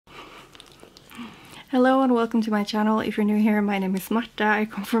Hello and welcome to my channel. If you're new here, my name is Marta. I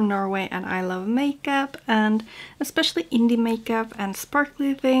come from Norway and I love makeup, and especially indie makeup and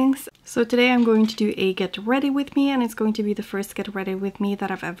sparkly things. So today I'm going to do a get ready with me, and it's going to be the first get ready with me that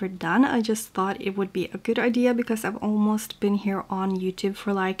I've ever done. I just thought it would be a good idea because I've almost been here on YouTube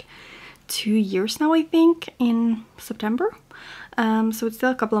for like 2 years now, I think, in September. So it's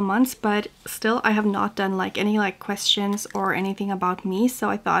still a couple of months, but still I have not done like any questions or anything about me, so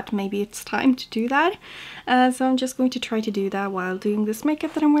I thought maybe it's time to do that. So I'm just going to try to do that while doing this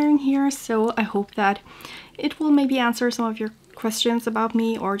makeup that I'm wearing here. So I hope that it will maybe answer some of your questions about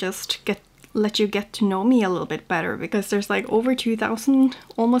me, or just let you get to know me a little bit better, because there's like over 2,000,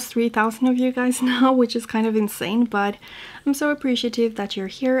 almost 3,000 of you guys now, which is kind of insane, but I'm so appreciative that you're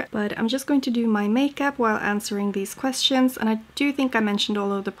here. But I'm just going to do my makeup while answering these questions, and I do think I mentioned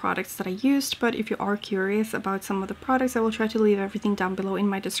all of the products that I used, but if you are curious about some of the products, I will try to leave everything down below in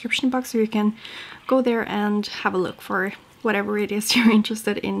my description box so you can go there and have a look for whatever it is you're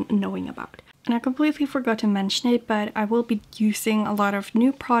interested in knowing about. And I completely forgot to mention it, but I will be using a lot of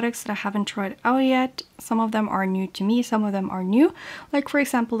new products that I haven't tried out yet. Some of them are new to me, some of them are new. Like for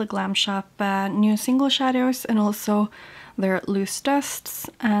example the Glam Shop new single shadows, and also their loose dusts.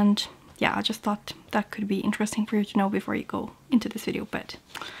 And yeah, I just thought that could be interesting for you to know before you go into this video, but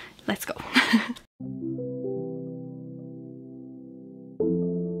let's go.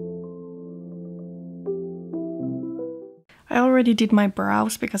 I already did my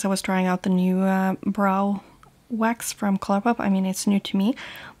brows because I was trying out the new brow wax from Colourpop. I mean, it's new to me.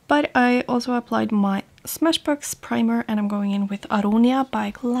 But I also applied my Smashbox primer, and I'm going in with Aronia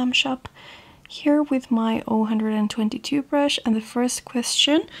by Glam Shop here with my 0-122 brush. And the first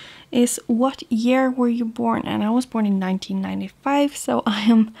question is, what year were you born? And I was born in 1995, so I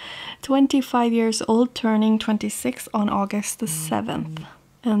am 25 years old, turning 26 on August the 7th.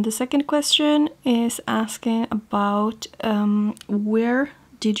 And the second question is asking about where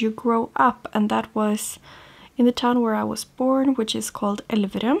did you grow up? And that was in the town where I was born, which is called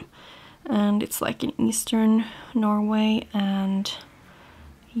Elverum. And it's like in eastern Norway. And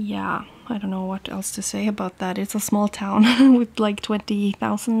yeah, I don't know what else to say about that. It's a small town with like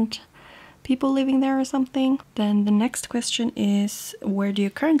 20,000 people living there or something. Then the next question is, where do you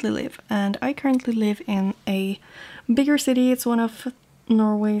currently live? And I currently live in a bigger city. It's one of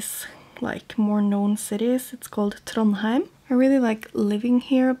Norway's like more known cities. It's called Trondheim. I really like living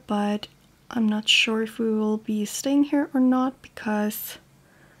here, but I'm not sure if we will be staying here or not, because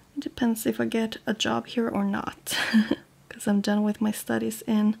it depends if I get a job here or not, because I'm done with my studies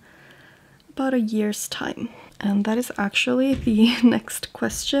in about a year's time. And that is actually the next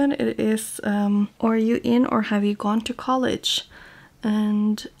question. It is, are you in or have you gone to college?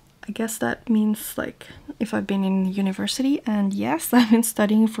 And I guess that means like if I've been in university, and yes, I've been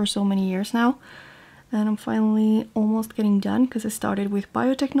studying for so many years now, and I'm finally almost getting done, because I started with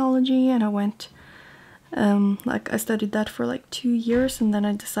biotechnology and I went I studied that for like 2 years, and then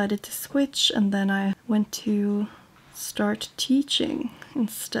I decided to switch, and then I went to start teaching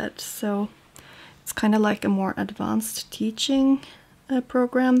instead. So it's kind of like a more advanced teaching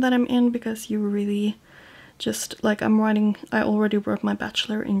program that I'm in, because you really just like I already wrote my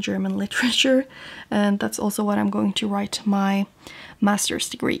bachelor in German literature, and that's also what I'm going to write my master's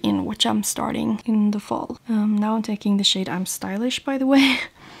degree in, which I'm starting in the fall. Now I'm taking the shade I'm Stylish, by the way.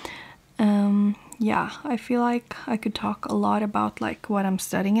 Yeah, I feel like I could talk a lot about like what I'm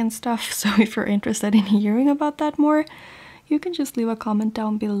studying and stuff, so if you're interested in hearing about that more, you can just leave a comment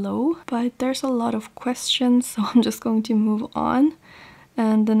down below. But there's a lot of questions, so I'm just going to move on.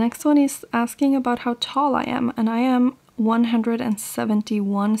 And the next one is asking about how tall I am, and I am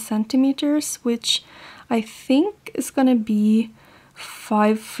 171 centimeters, which I think is gonna be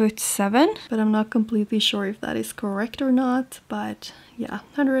 5'7", but I'm not completely sure if that is correct or not. But yeah,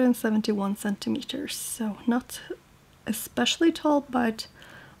 171 centimeters, so not especially tall, but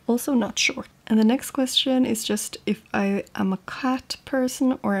also not short. And the next question is just if I am a cat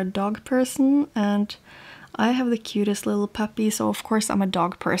person or a dog person, and I have the cutest little puppy, so of course I'm a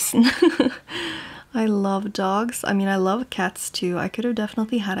dog person. I love dogs. I mean, I love cats too. I could have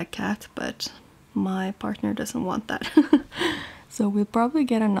definitely had a cat, but my partner doesn't want that. So we'll probably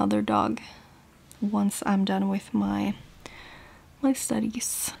get another dog once I'm done with my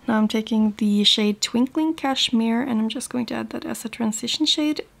studies. Now I'm taking the shade Twinkling Cashmere, and I'm just going to add that as a transition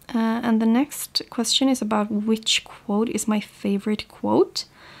shade. And the next question is about which quote is my favorite quote.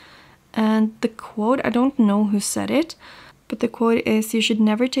 And the quote, I don't know who said it, but the quote is, you should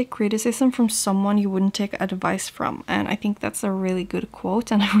never take criticism from someone you wouldn't take advice from. And I think that's a really good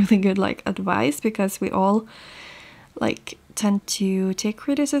quote and a really good advice, because we all tend to take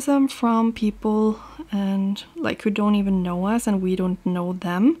criticism from people and like who don't even know us and we don't know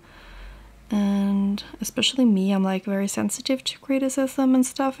them. And especially me, I'm like very sensitive to criticism and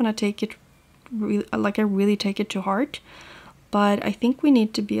stuff, and I take it really, like I really take it to heart. But I think we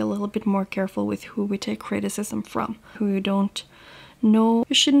need to be a little bit more careful with who we take criticism from. Who you don't know,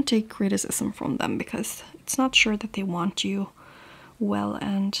 you shouldn't take criticism from them, because it's not sure that they want you well.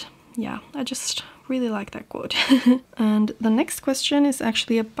 And yeah, I just really like that quote. And the next question is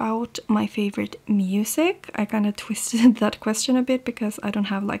actually about my favorite music. I kind of twisted that question a bit because I don't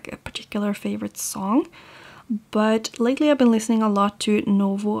have like a particular favorite song. But lately I've been listening a lot to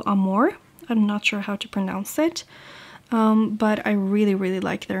Novo Amor. I'm not sure how to pronounce it. But I really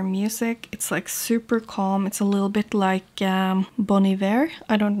like their music. It's like super calm. It's a little bit like Bon Iver.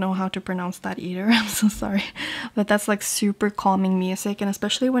 I don't know how to pronounce that either. I'm so sorry. But that's like super calming music, and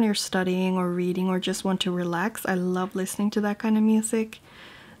especially when you're studying or reading or just want to relax, I love listening to that kind of music.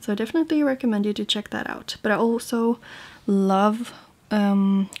 So I definitely recommend you to check that out. But I also love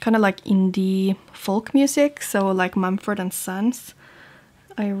kind of like indie folk music, so like Mumford & Sons.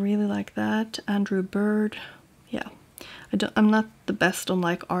 I really like that. Andrew Bird. Yeah. I'm not the best on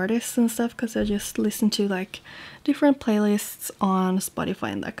like artists and stuff, because I just listen to like different playlists on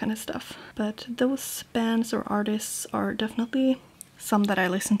Spotify and that kind of stuff. But those bands or artists are definitely some that I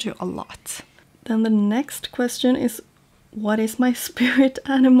listen to a lot. Then the next question is, what is my spirit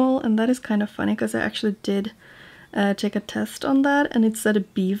animal? And that is kind of funny because I actually did take a test on that, and it said a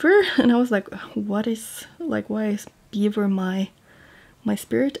beaver, and I was like, why is beaver my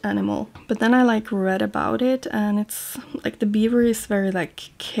spirit animal? But then I like read about it, and it's like the beaver is very like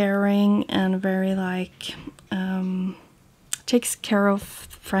caring and very like takes care of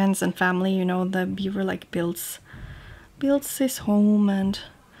friends and family, you know. The beaver like builds his home, and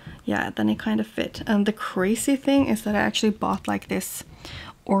yeah, then it kind of fit. And the crazy thing is that I actually bought like this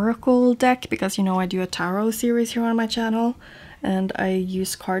oracle deck, because you know I do a tarot series here on my channel, and I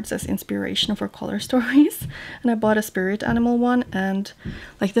use cards as inspiration for color stories. And I bought a spirit animal one, and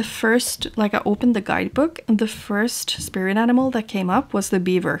like the first, like I opened the guidebook, and the first spirit animal that came up was the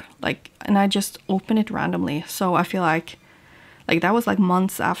beaver, like, and I just opened it randomly. So I feel like that was like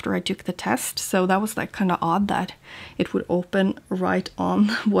months after I took the test, so that was like kind of odd that it would open right on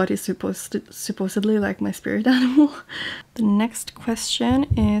what is supposedly like my spirit animal. The next question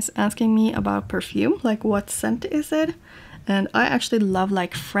is asking me about perfume, like what scent is it? And I actually love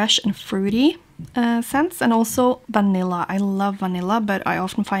like fresh and fruity scents, and also vanilla. I love vanilla, but I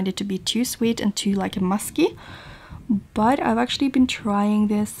often find it to be too sweet and too like musky. But I've actually been trying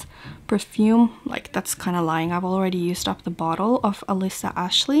this perfume, like that's kind of lying. I've already used up the bottle of Alyssa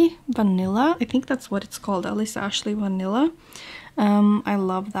Ashley Vanilla. I think that's what it's called, Alyssa Ashley Vanilla. I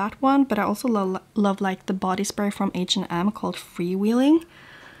love that one, but I also love like the body spray from H&M called Freewheeling.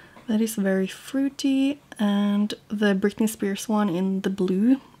 That is very fruity, and the Britney Spears one in the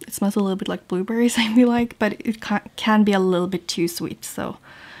blue, it smells a little bit like blueberries, I feel like, but it can be a little bit too sweet. So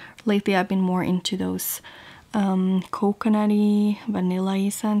lately I've been more into those coconutty, vanilla-y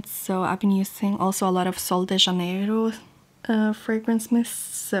scents. So I've been using also a lot of Sol de Janeiro fragrance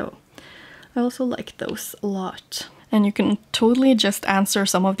mists, so I also like those a lot. And you can totally just answer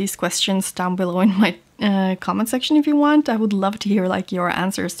some of these questions down below in my comment section if you want. I would love to hear like your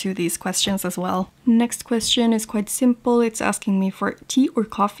answers to these questions as well. Next question is quite simple. It's asking me for tea or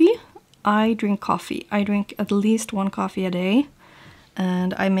coffee. I drink coffee. I drink at least 1 coffee a day,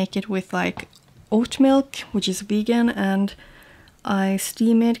 and I make it with like oat milk, which is vegan, and I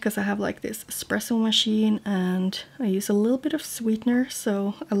steam it because I have like this espresso machine, and I use a little bit of sweetener,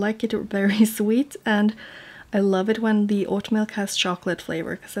 so I like it very sweet. And I love it when the oat milk has chocolate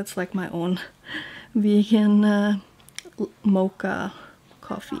flavor, because that's like my own vegan mocha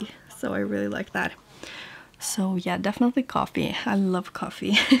coffee, so I really like that. So yeah, definitely coffee. I love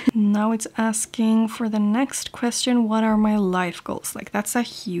coffee. Now it's asking for the next question, what are my life goals? Like that's a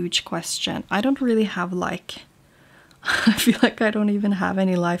huge question. I don't really have like, I feel like I don't even have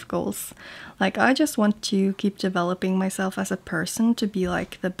any life goals. Like I just want to keep developing myself as a person, to be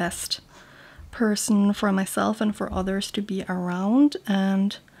like the best person for myself and for others to be around.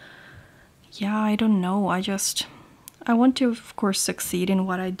 And yeah, I don't know, I want to of course succeed in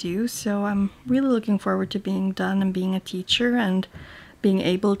what I do, so I'm really looking forward to being done and being a teacher and being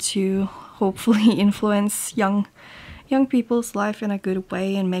able to hopefully influence young people's life in a good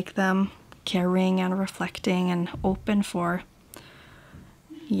way and make them caring and reflecting and open for,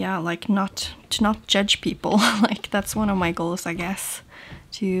 yeah, like to not judge people. Like that's one of my goals, I guess,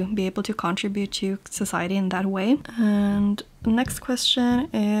 to be able to contribute to society in that way. And the next question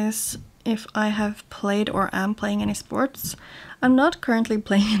is if I have played or am playing any sports. I'm not currently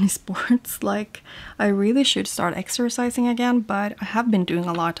playing any sports. Like, I really should start exercising again, but I have been doing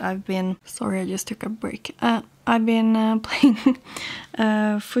a lot. Sorry, I just took a break. I've been playing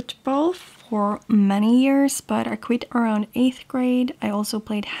football for many years, but I quit around 8th grade. I also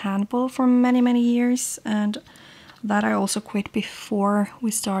played handball for many years, and that I also quit before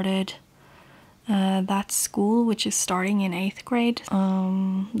we started that school, which is starting in 8th grade.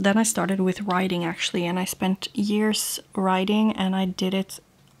 Then I started with riding actually, and I spent years riding, and I did it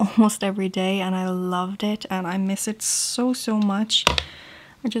almost every day, and I loved it, and I miss it so much.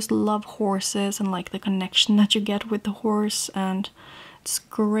 I just love horses and like the connection that you get with the horse, and it's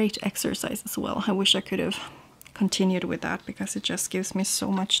great exercise as well. I wish I could have continued with that because it just gives me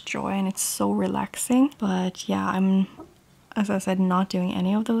so much joy and it's so relaxing. But yeah, I'm, as I said, not doing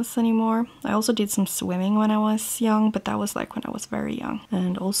any of those anymore. I also did some swimming when I was young, but that was like when I was very young.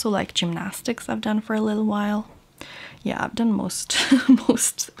 And also like gymnastics I've done for a little while. Yeah, I've done most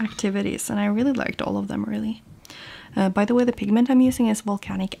activities, and I really liked all of them really. By the way, the pigment I'm using is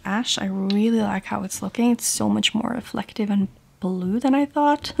volcanic ash. I really like how it's looking. It's so much more reflective and blue than I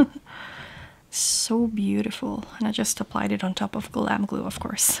thought. So beautiful. And I just applied it on top of glam glue, of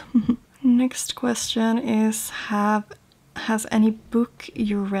course. Next question is, has any book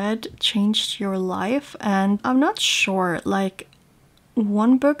you read changed your life? And I'm not sure. Like,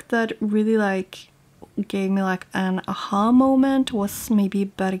 one book that really like gave me like an aha moment was maybe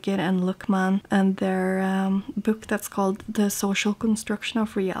Berger and Luckman and their book that's called The Social Construction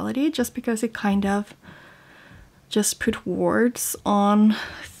of Reality, just because it kind of just put words on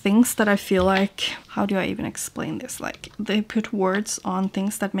things that I feel like, how do I even explain this? Like, they put words on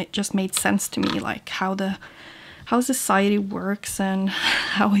things that just made sense to me, like how society works and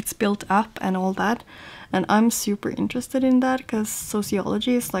how it's built up and all that. And I'm super interested in that because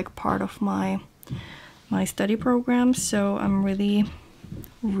sociology is like part of my study program, so I'm really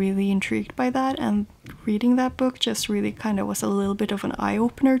intrigued by that, and reading that book just really kind of was a little bit of an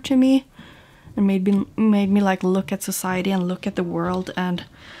eye-opener to me, and made me like look at society and look at the world and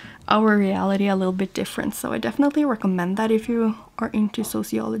our reality a little bit different. So I definitely recommend that if you are into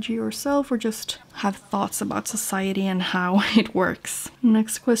sociology yourself or just have thoughts about society and how it works.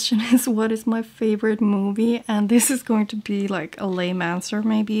 Next question is, what is my favorite movie? And this is going to be like a lame answer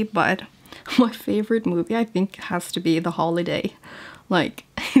maybe, but my favorite movie I think has to be The Holiday. Like,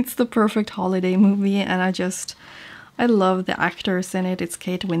 it's the perfect holiday movie, and I love the actors in it. It's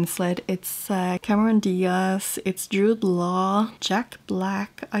Kate Winslet, it's Cameron Diaz, it's Jude Law, Jack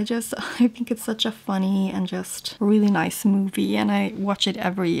Black. I think it's such a funny and just really nice movie, and I watch it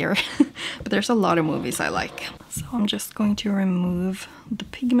every year. But there's a lot of movies I like. So I'm just going to remove the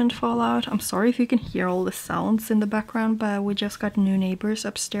pigment fallout. I'm sorry if you can hear all the sounds in the background, but we just got new neighbors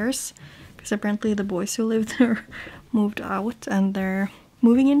upstairs because apparently the boys who live there moved out, and they're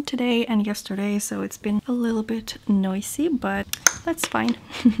moving in today and yesterday, so it's been a little bit noisy, but that's fine.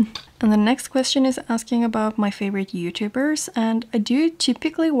 And the next question is asking about my favorite YouTubers, and I do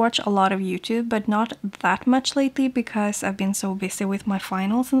typically watch a lot of YouTube, but not that much lately because I've been so busy with my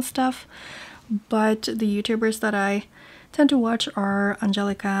finals and stuff. But the YouTubers that I tend to watch are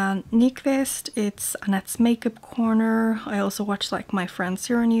Angelica Nyqvist, it's Annette's Makeup Corner. I also watch like my friends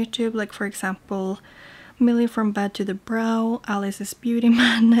here on YouTube, like for example Millie from Bad to the Brow, Alice's Beauty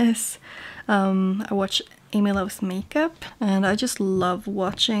Madness. I watch Amy Loves Makeup, and I just love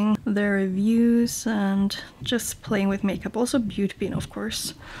watching their reviews and just playing with makeup. Also Beauty Bean, of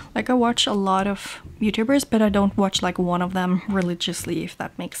course. Like, I watch a lot of YouTubers, but I don't watch like one of them religiously, if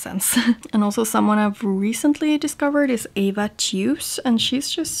that makes sense. And also someone I've recently discovered is Ava Tews, and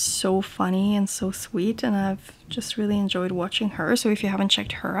she's just so funny and so sweet, and I've just really enjoyed watching her. So if you haven't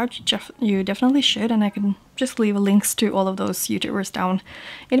checked her out, you definitely should, and I can just leave links to all of those YouTubers down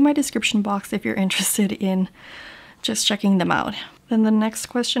in my description box if you're interested in just checking them out. Then the next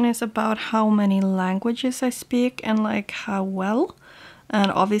question is about how many languages I speak and like how well.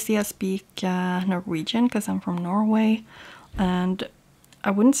 And obviously I speak Norwegian because I'm from Norway, and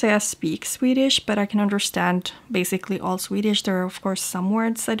I wouldn't say I speak Swedish, but I can understand basically all Swedish. There are of course some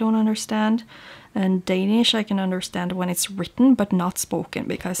words I don't understand. And Danish I can understand when it's written but not spoken,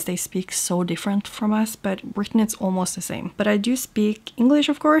 because they speak so different from us, but written it's almost the same. But I do speak English,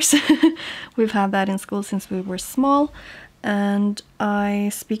 of course. We've had that in school since we were small. And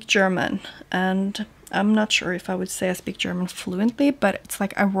I speak German, and I'm not sure if I would say I speak German fluently, but it's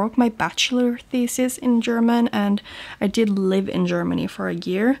like I wrote my bachelor thesis in German, and I did live in Germany for a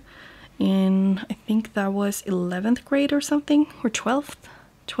year in, I think that was 11th grade or something, or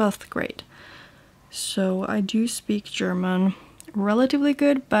 12th grade. So I do speak German relatively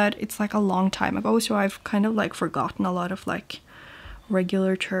good, but it's like a long time ago, so I've kind of like forgotten a lot of like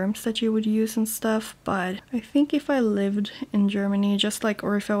regular terms that you would use and stuff. But I think if I lived in Germany, just like,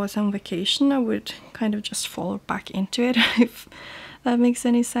 or if I was on vacation, I would kind of just fall back into it, if that makes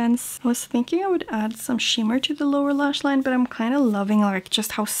any sense. I was thinking I would add some shimmer to the lower lash line, but I'm kind of loving like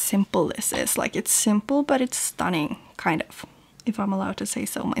just how simple this is. Like, it's simple, but it's stunning, kind of, if I'm allowed to say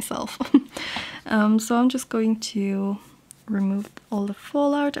so myself. So I'm just going to remove all the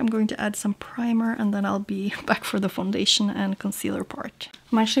fallout. I'm going to add some primer, and then I'll be back for the foundation and concealer part.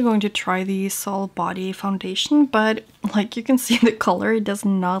 I'm actually going to try the Sol Body foundation, but like you can see the color, it does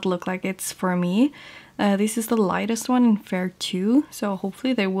not look like it's for me. This is the lightest one in Fair 2, so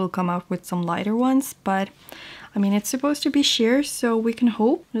hopefully they will come out with some lighter ones, but I mean, it's supposed to be sheer, so we can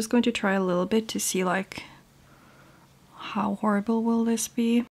hope. I'm just going to try a little bit to see like how horrible will this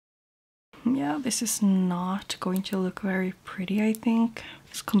be. Yeah, this is not going to look very pretty, I think.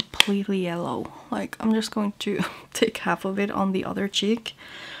 It's completely yellow. Like, I'm just going to take half of it on the other cheek.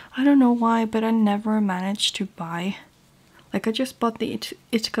 I don't know why, but I never managed to buy... Like, I just bought the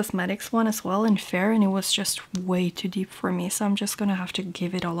It Cosmetics one as well in Fair, and it was just way too deep for me, so I'm just gonna have to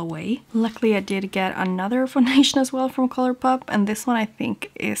give it all away. Luckily, I did get another foundation as well from Colourpop, and this one I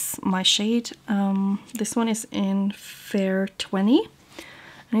think is my shade. This one is in Fair 20.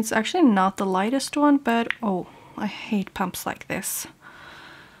 And it's actually not the lightest one, but oh, I hate pumps like this.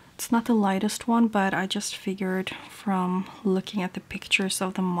 It's not the lightest one, but I just figured from looking at the pictures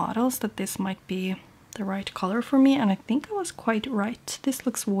of the models that this might be the right color for me, and I think I was quite right. This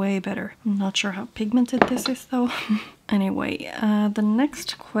looks way better. I'm not sure how pigmented this is though. Anyway, the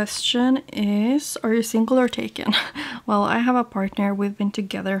next question is, are you single or taken? Well, I have a partner. We've been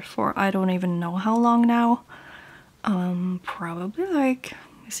together for I don't even know how long now. Probably like...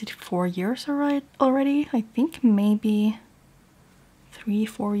 Is it 4 years already? I think maybe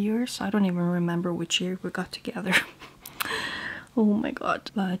 3-4 years. I don't even remember which year we got together. Oh my god.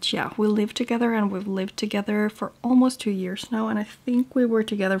 But yeah, we live together, and we've lived together for almost 2 years now, and I think we were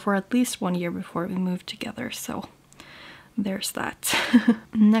together for at least 1 year before we moved together, so there's that.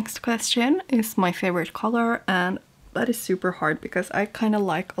 Next question is my favorite color, and that is super hard because I kind of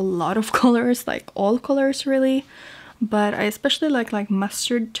like a lot of colors, like all colors really. But I especially like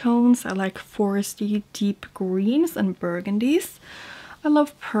mustard tones. I like foresty deep greens and burgundies. I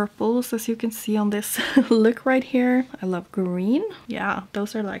love purples, as you can see on this look right here. I love green. Yeah,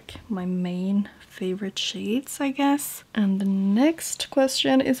 those are like my main favorite shades, I guess. And the next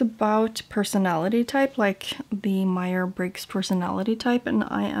question is about personality type, like the Myers-Briggs personality type, and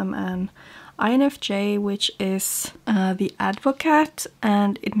I am an INFJ, which is the advocate,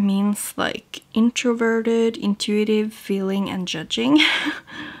 and it means like introverted, intuitive, feeling, and judging.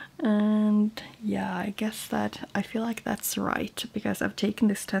 And yeah, I guess that I feel like that's right, because I've taken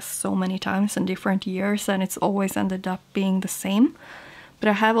this test so many times in different years, and it's always ended up being the same. But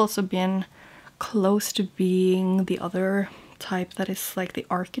I have also been close to being the other type that is like the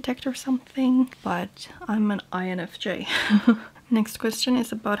architect or something, but I'm an INFJ. Next question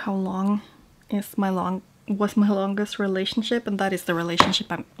is about how long was my longest relationship, and that is the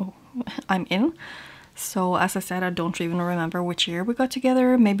relationship I'm in. So as I said, I don't even remember which year we got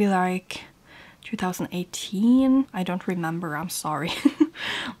together. Maybe like 2018. I don't remember, I'm sorry.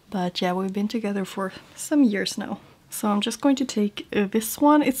 But yeah, we've been together for some years now. So I'm just going to take this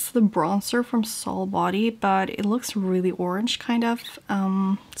one. It's the bronzer from Sol Body, but it looks really orange kind of.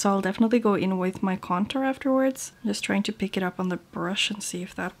 So I'll definitely go in with my contour afterwards. I'm just trying to pick it up on the brush and see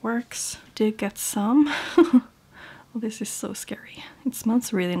if that works. Did get some. Oh, this is so scary. It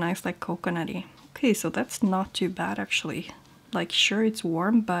smells really nice, like coconutty. Okay, so that's not too bad actually. Like, sure, it's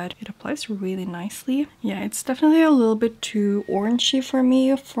warm, but it applies really nicely. Yeah, it's definitely a little bit too orangey for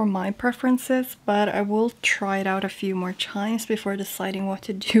me, for my preferences, but I will try it out a few more times before deciding what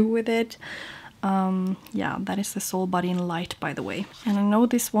to do with it. Yeah, that is the Sol Body in Light, by the way. And I know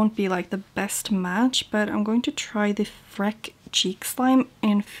this won't be like the best match, but I'm going to try the Freck Cheek Slime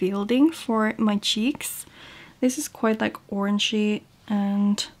in Fielding for my cheeks. This is quite like orangey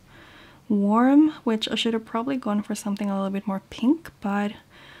and warm, which I should have probably gone for something a little bit more pink, but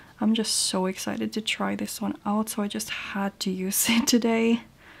I'm just so excited to try this one out, so I just had to use it today.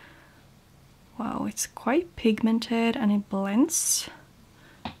 Wow, it's quite pigmented and it blends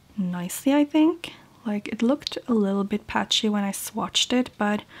nicely, I think. Like, it looked a little bit patchy when I swatched it,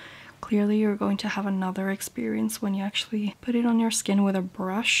 but clearly you're going to have another experience when you actually put it on your skin with a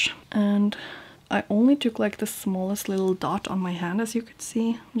brush. And I only took like the smallest little dot on my hand, as you could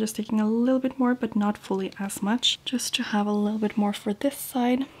see. I'm just taking a little bit more, but not fully as much, just to have a little bit more for this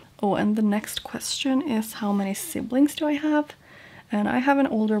side. Oh, and the next question is, how many siblings do I have? And I have an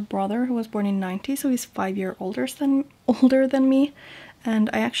older brother who was born in '90, so he's 5 years older than me. And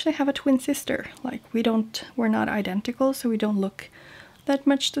I actually have a twin sister. Like, we're not identical, so we don't look that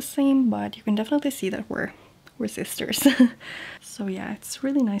much the same, but you can definitely see that we're sisters. So yeah, it's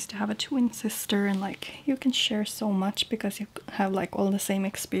really nice to have a twin sister, and like you can share so much because you have like all the same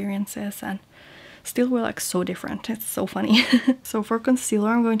experiences, and still we're like so different. It's so funny. So for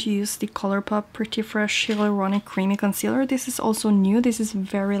concealer, I'm going to use the Colourpop Pretty Fresh Hyaluronic Creamy Concealer. This is also new. This is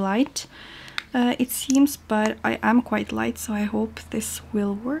very light, it seems, but I am quite light, so I hope this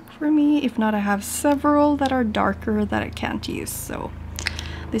will work for me. If not, I have several that are darker that I can't use. So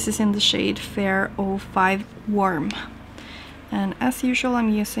this is in the shade Fair 05 Warm. And as usual, I'm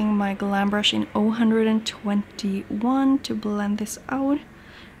using my Glam Brush in 0121 to blend this out.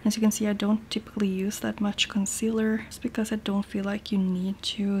 As you can see, I don't typically use that much concealer just because I don't feel like you need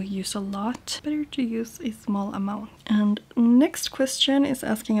to use a lot. Better to use a small amount. And next question is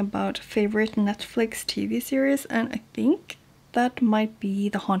asking about favorite Netflix TV series, and I think that might be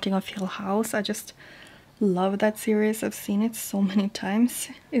The Haunting of Hill House. I just love that series. I've seen it so many times.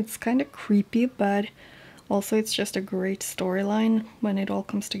 It's kind of creepy, but also it's just a great storyline. When it all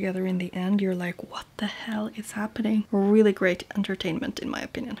comes together in the end, you're like, what the hell is happening? Really great entertainment in my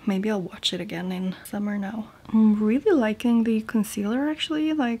opinion. Maybe I'll watch it again in summer now. I'm really liking the concealer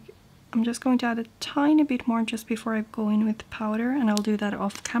actually. Like, I'm just going to add a tiny bit more just before I go in with the powder, and I'll do that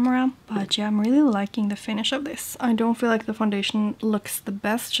off camera. But yeah, I'm really liking the finish of this. I don't feel like the foundation looks the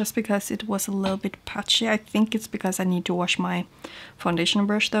best just because it was a little bit patchy. I think it's because I need to wash my foundation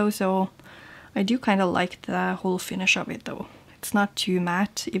brush though, so I do kind of like the whole finish of it though. It's not too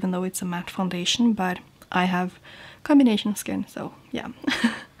matte, even though it's a matte foundation, but I have combination skin, so yeah.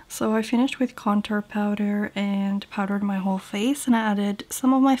 So I finished with contour powder and powdered my whole face, and I added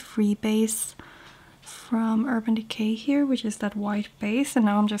some of my free base from Urban Decay here, which is that white base, and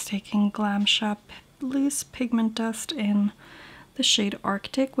now I'm just taking Glam Shop Loose Pigment Dust in the shade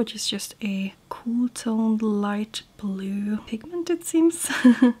Arctic, which is just a cool toned light blue pigment, it seems.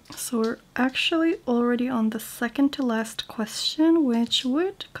 So we're actually already on the second to last question, which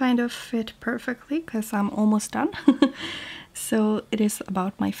would kind of fit perfectly because I'm almost done. So it is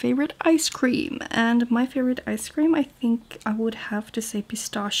about my favorite ice cream, and my favorite ice cream, I think I would have to say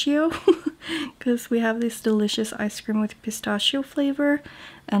pistachio, because we have this delicious ice cream with pistachio flavor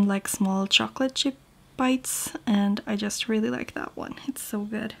and like small chocolate chip bites, and I just really like that one. It's so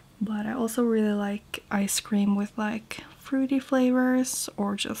good. But I also really like ice cream with like fruity flavors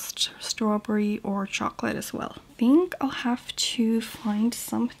or just strawberry or chocolate as well. I think I'll have to find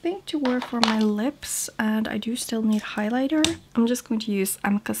something to wear for my lips, and I do still need highlighter. I'm just going to use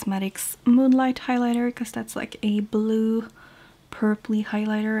Cosmetics Moonlight highlighter because that's like a blue purpley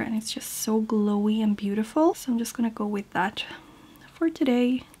highlighter and it's just so glowy and beautiful. So I'm just gonna go with that for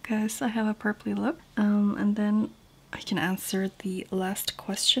today because I have a purpley look. And then I can answer the last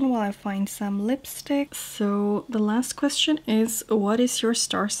question while I find some lipstick. So the last question is, what is your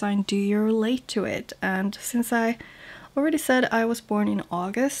star sign? Do you relate to it? And since I already said I was born in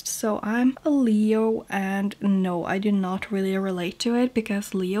August, so I'm a Leo, and no, I do not really relate to it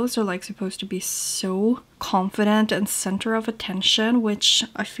because Leos are like supposed to be so confident and center of attention, which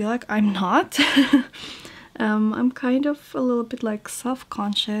I feel like I'm not. I'm kind of a little bit like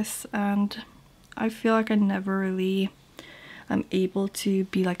self-conscious, and I feel like I never really am able to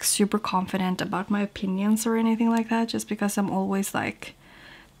be like super confident about my opinions or anything like that, just because I'm always like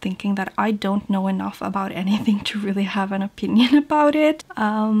thinking that I don't know enough about anything to really have an opinion about it.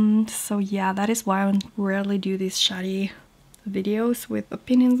 So yeah, that is why I rarely do these chatty videos with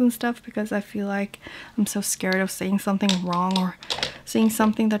opinions and stuff, because I feel like I'm so scared of saying something wrong or saying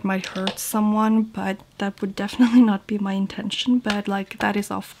something that might hurt someone, but that would definitely not be my intention. But like, that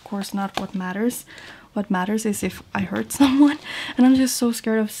is of course not what matters. What matters is if I hurt someone, and I'm just so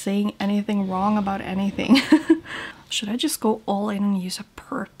scared of saying anything wrong about anything. Should I just go all in and use a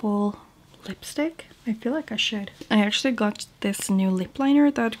purple lipstick? I feel like I should. I actually got this new lip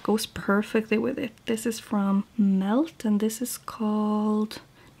liner that goes perfectly with it. This is from Melt, and this is called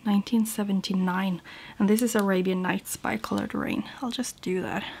 1979, and this is Arabian Nights by Colored Rain. I'll just do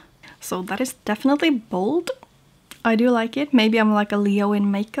that. So that is definitely bold. I do like it. Maybe I'm like a Leo in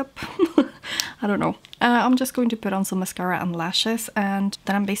makeup. I don't know. I'm just going to put on some mascara and lashes, and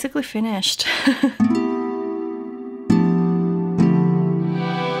then I'm basically finished.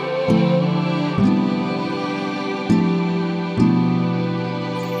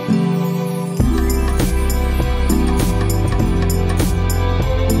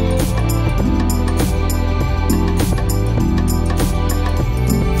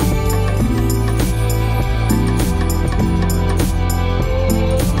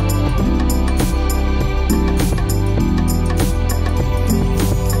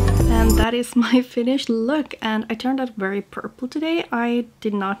 that is my finished look, and I turned out very purple today. I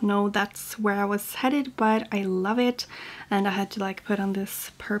did not know that's where I was headed, but I love it, and I had to like put on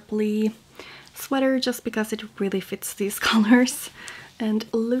this purpley sweater just because it really fits these colors. And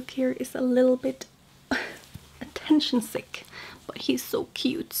Luke here is a little bit attention sick, but he's so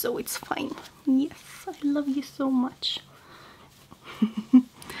cute, so it's fine. Yes, I love you so much.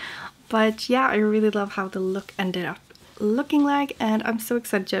 But yeah, I really love how the look ended up looking like, and I'm so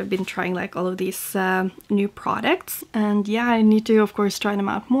excited to have been trying like all of these new products. And yeah, I need to of course try them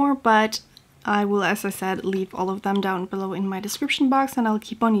out more, but I will, as I said, leave all of them down below in my description box, and I'll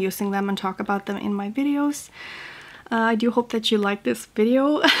keep on using them and talk about them in my videos. I do hope that you like this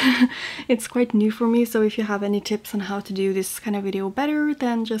video. It's quite new for me, so if you have any tips on how to do this kind of video better,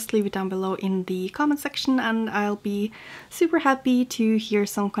 then just leave it down below in the comment section, and I'll be super happy to hear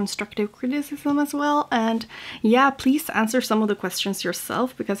some constructive criticism as well. And yeah, please answer some of the questions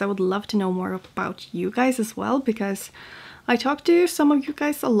yourself, because I would love to know more about you guys as well, because I talk to some of you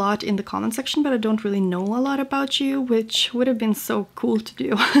guys a lot in the comment section, but I don't really know a lot about you, which would have been so cool to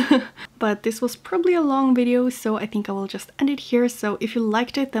do. But this was probably a long video, so I think I will just end it here. So if you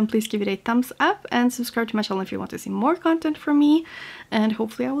liked it, then please give it a thumbs up and subscribe to my channel if you want to see more content from me. And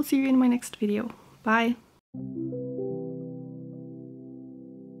hopefully I will see you in my next video. Bye!